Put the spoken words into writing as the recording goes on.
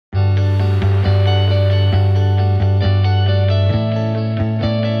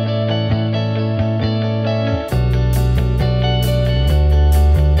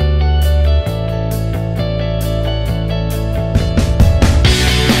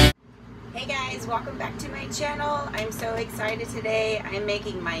welcome back to my channel. I'm so excited today. I'm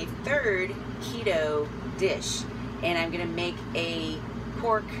making my third keto dish, and I'm gonna make a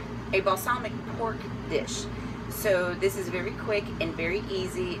balsamic pork dish. So this is very quick and very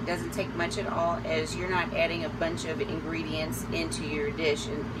easy. It doesn't take much at all, as you're not adding a bunch of ingredients into your dish,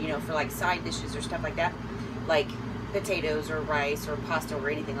 and you know, for like side dishes or stuff like that, like potatoes or rice or pasta or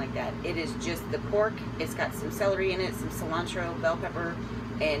anything like that. It is just the pork. It's got some celery in it, some cilantro, bell pepper,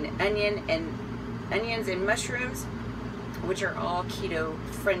 and onions and mushrooms, which are all keto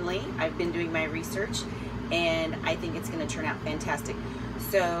friendly. I've been doing my research and I think it's going to turn out fantastic.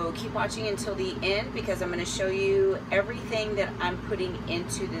 So keep watching until the end, because I'm going to show you everything that I'm putting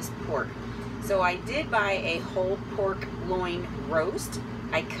into this pork. So I did buy a whole pork loin roast.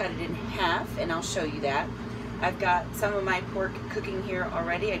 I cut it in half and I'll show you that. I've got some of my pork cooking here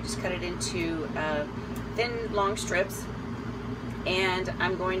already. I just cut it into thin, long strips, and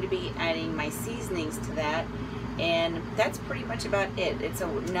I'm going to be adding my seasonings to that, and that's pretty much about it. It's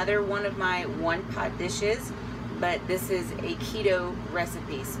another one of my one-pot dishes, but this is a keto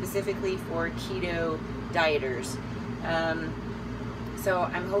recipe specifically for keto dieters. So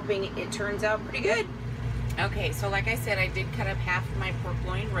I'm hoping it turns out pretty good. Okay, so like I said, I did cut up half of my pork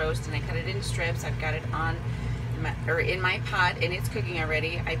loin roast, and I cut it in strips. I've got it on in my pot, and it's cooking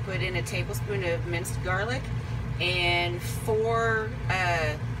already. I put in a tablespoon of minced garlic and 4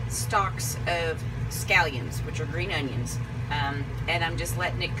 stalks of scallions, which are green onions, and I'm just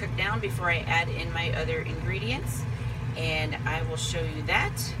letting it cook down before I add in my other ingredients, and I will show you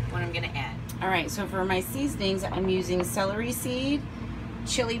that when I'm gonna add. Alright, so for my seasonings, I'm using celery seed,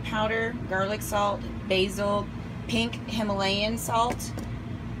 chili powder, garlic salt, basil, pink Himalayan salt,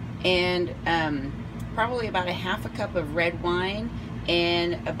 and probably about a half a cup of red wine,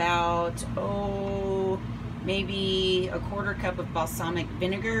 and about, maybe a quarter cup of balsamic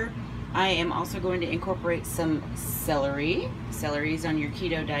vinegar. I am also going to incorporate some celery. Celery is on your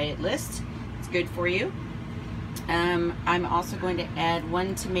keto diet list. It's good for you. I'm also going to add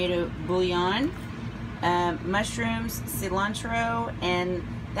 1 tomato bouillon, mushrooms, cilantro, and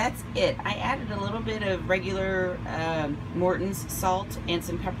that's it. I added a little bit of regular Morton's salt and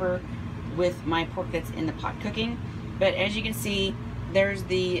some pepper with my pork that's in the pot cooking. But as you can see, there's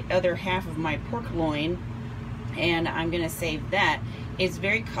the other half of my pork loin, and I'm gonna save that. It's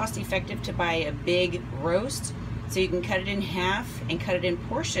very cost effective to buy a big roast, so you can cut it in half and cut it in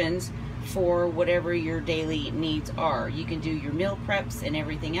portions for whatever your daily needs are. You can do your meal preps and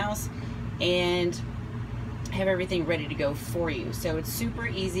everything else and have everything ready to go for you. So it's super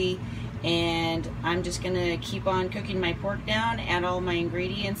easy, and I'm just gonna keep on cooking my pork down, add all my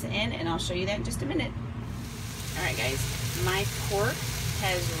ingredients in, and I'll show you that in just a minute. All right guys, my pork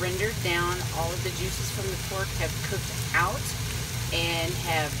has rendered down. All of the juices from the pork have cooked out and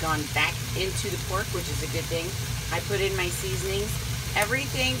have gone back into the pork, which is a good thing. I put in my seasonings.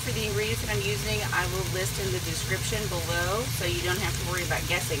 Everything for the ingredients that I'm using, I will list in the description below, so you don't have to worry about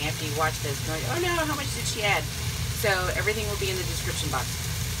guessing after you watch this, going, oh no, how much did she add? So everything will be in the description box.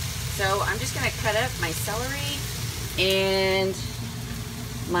 So I'm just gonna cut up my celery and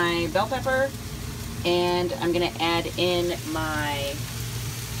my bell pepper, and I'm gonna add in my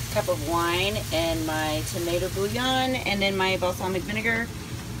cup of wine and my tomato bouillon and then my balsamic vinegar,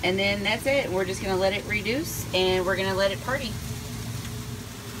 and then that's it. We're just gonna let it reduce and we're gonna let it party.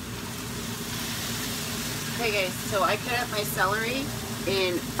 Okay guys, so I cut up my celery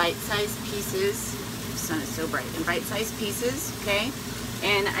in bite-sized pieces. The sun is so bright. In bite-sized pieces, okay?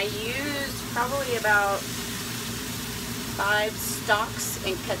 And I used probably about 5 stalks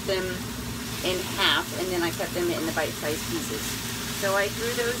and cut them in half, and then I cut them in the bite-sized pieces. So I threw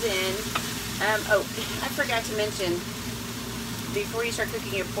those in. Oh, I forgot to mention, before you start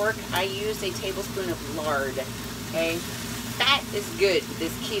cooking your pork, I used a tablespoon of lard, okay? Fat is good.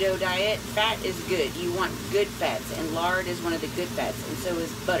 This keto diet, fat is good. You want good fats, and lard is one of the good fats, and so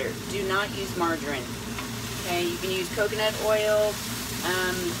is butter. Do not use margarine, okay? You can use coconut oil,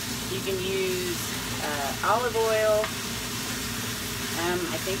 you can use olive oil,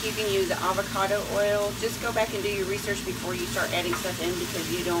 I think you can use avocado oil. Just go back and do your research before you start adding stuff in, because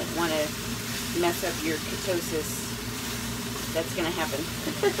you don't want to mess up your ketosis. That's going to happen.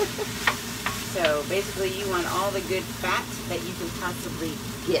 So basically you want all the good fat that you can possibly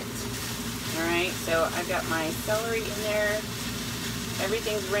get. Alright, so I've got my celery in there.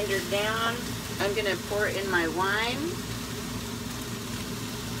 Everything's rendered down. I'm going to pour in my wine.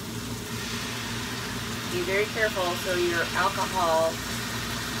 Be very careful so your alcohol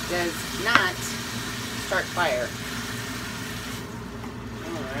does not start fire.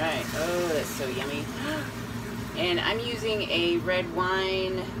 Alright, oh that's so yummy. And I'm using a red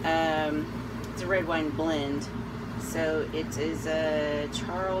wine. It's it's a red wine blend. So it is a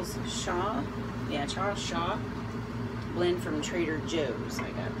Charles Shaw. Yeah, Charles Shaw blend from Trader Joe's. I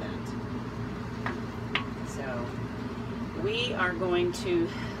got that. So we are going to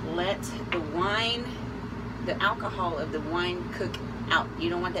let the wine, the alcohol of the wine cook out. You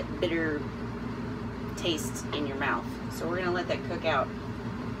don't want that bitter taste in your mouth. So we're going to let that cook out.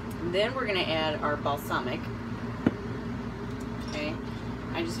 And then we're going to add our balsamic. Okay,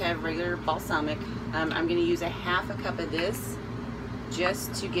 I just have regular balsamic. I'm going to use a half a cup of this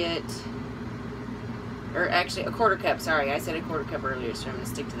just to get, or actually a quarter cup, sorry, I said a quarter cup earlier, so I'm going to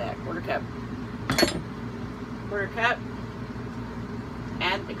stick to that. Quarter cup. Quarter cup.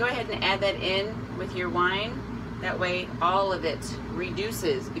 Go ahead and add that in with your wine. That way all of it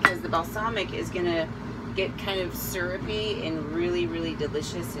reduces, because the balsamic is going to get kind of syrupy and really, really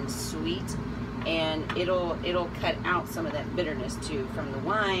delicious and sweet, and it'll cut out some of that bitterness too from the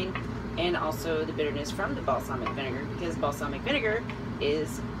wine, and also the bitterness from the balsamic vinegar, because balsamic vinegar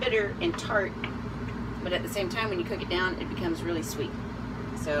is bitter and tart, but at the same time when you cook it down it becomes really sweet.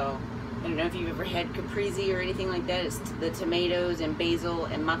 So I don't know if you've ever had caprese or anything like that. It's the tomatoes and basil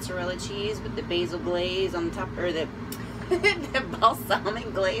and mozzarella cheese with the basil glaze on the top, or the the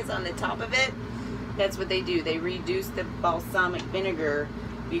balsamic glaze on the top of it. That's what they do. They reduce the balsamic vinegar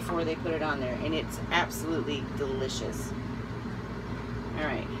before they put it on there, and it's absolutely delicious.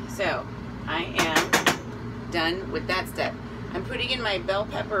 Alright, so I am done with that step. I'm putting in my bell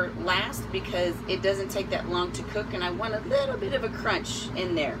pepper last because it doesn't take that long to cook, and I want a little bit of a crunch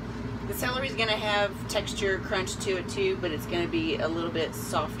in there. The celery is going to have texture, crunch to it too, but it's going to be a little bit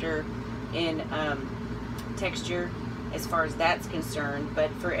softer in texture as far as that's concerned. But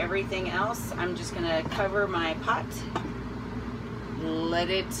for everything else, I'm just going to cover my pot, let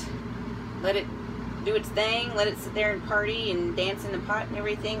it do its thing, let it sit there and party and dance in the pot and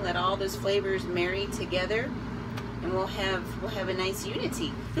everything, let all those flavors marry together, and we'll have a nice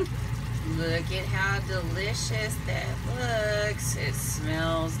unity. Look at how delicious that looks. It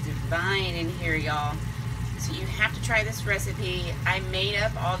smells divine in here, y'all. So you have to try this recipe. I made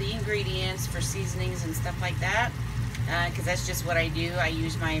up all the ingredients for seasonings and stuff like that, because that's just what I do. I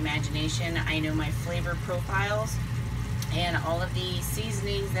use my imagination. I know my flavor profiles, and all of the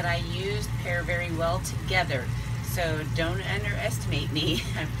seasonings that I use pair very well together. So don't underestimate me.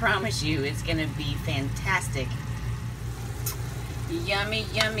 I promise you it's gonna be fantastic. Yummy,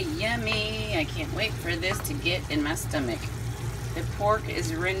 yummy, yummy. I can't wait for this to get in my stomach. The pork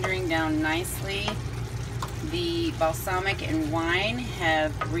is rendering down nicely. The balsamic and wine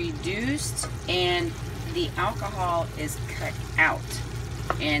have reduced, and the alcohol is cut out.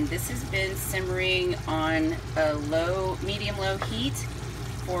 And this has been simmering on a low, medium-low heat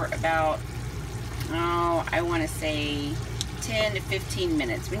for about, oh, I want to say 10 to 15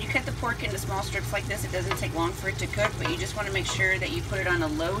 minutes. When you cut the pork into small strips like this, it doesn't take long for it to cook, but you just want to make sure that you put it on a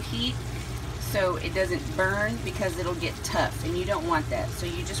low heat so it doesn't burn, because it'll get tough, and you don't want that. So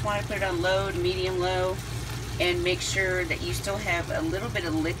you just want to put it on low to medium low, and make sure that you still have a little bit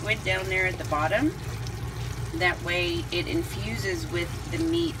of liquid down there at the bottom. That way it infuses with the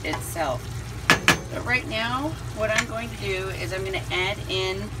meat itself. But right now, what I'm going to do is I'm going to add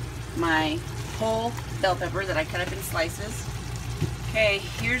in my whole bell pepper that I cut up in slices. Okay,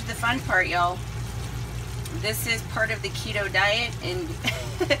 here's the fun part, y'all. This is part of the keto diet, and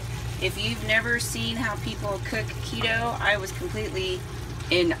if you've never seen how people cook keto, I was completely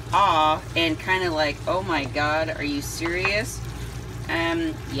in awe and kind of like, oh my god, are you serious?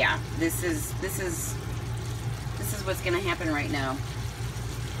 Yeah, this is what's gonna happen right now.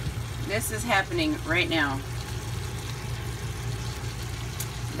 This is happening right now.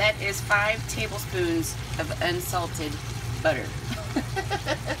 That is 5 tablespoons of unsalted butter.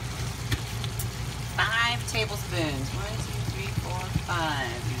 5 tablespoons. 1, 2, 3, 4,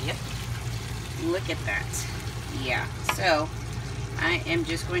 5. Yep. Look at that. Yeah. So I am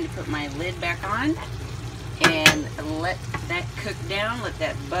just going to put my lid back on and let that cook down. Let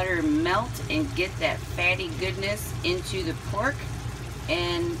that butter melt and get that fatty goodness into the pork.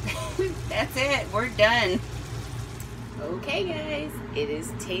 And that's it. We're done. Okay, guys. It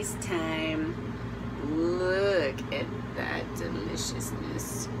is taste time. Look at that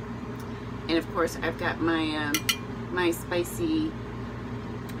deliciousness. And of course, I've got my my spicy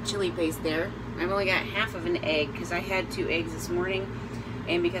chili paste there. I've only got half of an egg because I had 2 eggs this morning,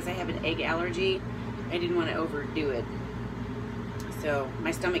 and because I have an egg allergy, I didn't want to overdo it. So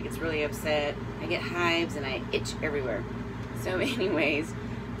my stomach gets really upset. I get hives and I itch everywhere. So anyways,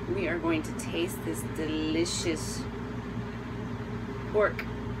 we are going to taste this delicious pork,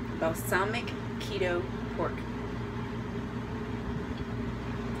 balsamic keto pork.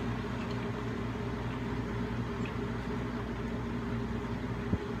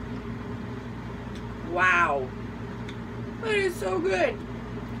 is so good.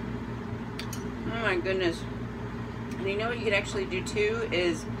 Oh my goodness. And you know what you could actually do too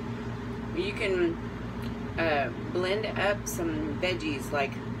is you can blend up some veggies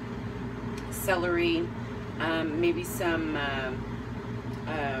like celery, maybe some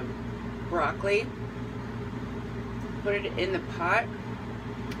broccoli. Put it in the pot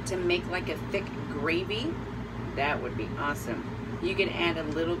to make like a thick gravy. That would be awesome. You can add a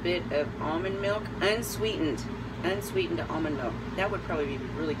little bit of almond milk, unsweetened almond milk. That would probably be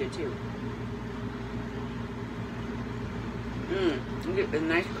really good too. You get the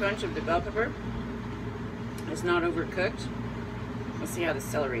nice crunch of the bell pepper. It's not overcooked. Let's see how the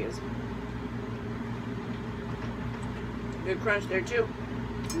celery is. Good crunch there too.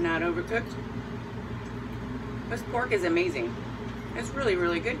 Not overcooked. This pork is amazing. It's really,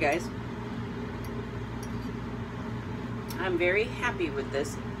 really good, guys. I'm very happy with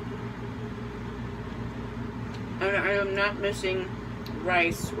this. And I am not missing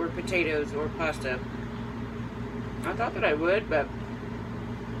rice or potatoes or pasta. I thought that I would, but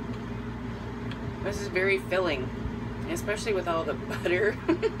this is very filling, especially with all the butter,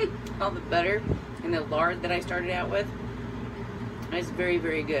 all the butter and the lard that I started out with. It's very,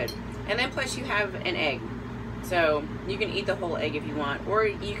 very good. And then plus you have an egg, so you can eat the whole egg if you want, or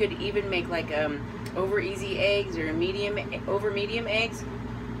you could even make like over easy eggs or over medium eggs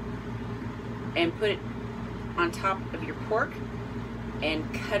and put it on top of your pork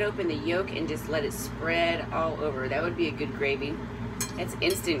and cut open the yolk and just let it spread all over. That would be a good gravy. That's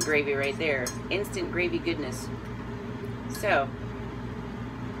instant gravy right there. Instant gravy goodness. So,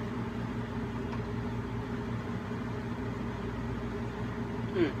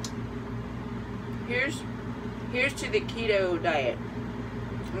 here's to the keto diet.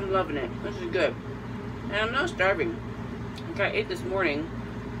 I'm loving it. This is good. And I'm not starving. Like I ate this morning,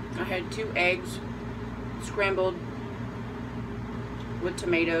 I had 2 eggs scrambled with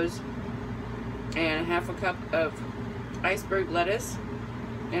tomatoes and half a cup of iceberg lettuce,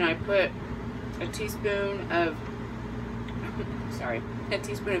 and I put a teaspoon of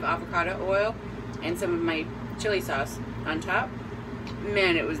avocado oil and some of my chili sauce on top.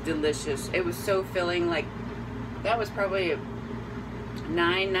 Man, it was delicious. It was so filling. Like, that was probably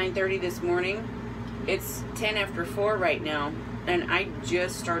 9:30 this morning. It's 10 after 4 right now, and I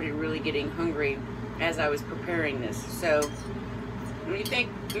just started really getting hungry as I was preparing this. So when you think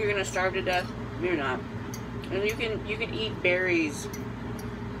you're gonna starve to death, you're not. And you can eat berries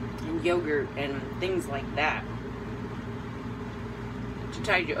and yogurt and things like that to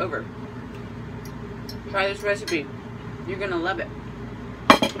tide you over. Try this recipe. You're gonna love it.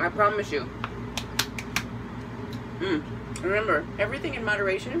 I promise you. Remember, everything in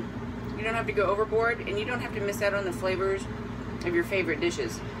moderation. You don't have to go overboard, and you don't have to miss out on the flavors of your favorite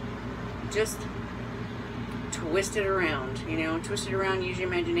dishes. Just twist it around, you know, twist it around, use your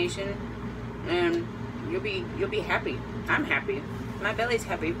imagination, and you'll be happy. I'm happy. My belly's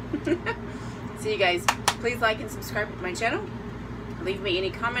happy. So you guys, please like and subscribe to my channel. Leave me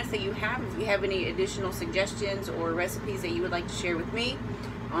any comments that you have. If you have any additional suggestions or recipes that you would like to share with me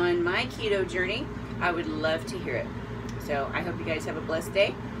on my keto journey, I would love to hear it. So I hope you guys have a blessed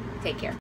day. Take care.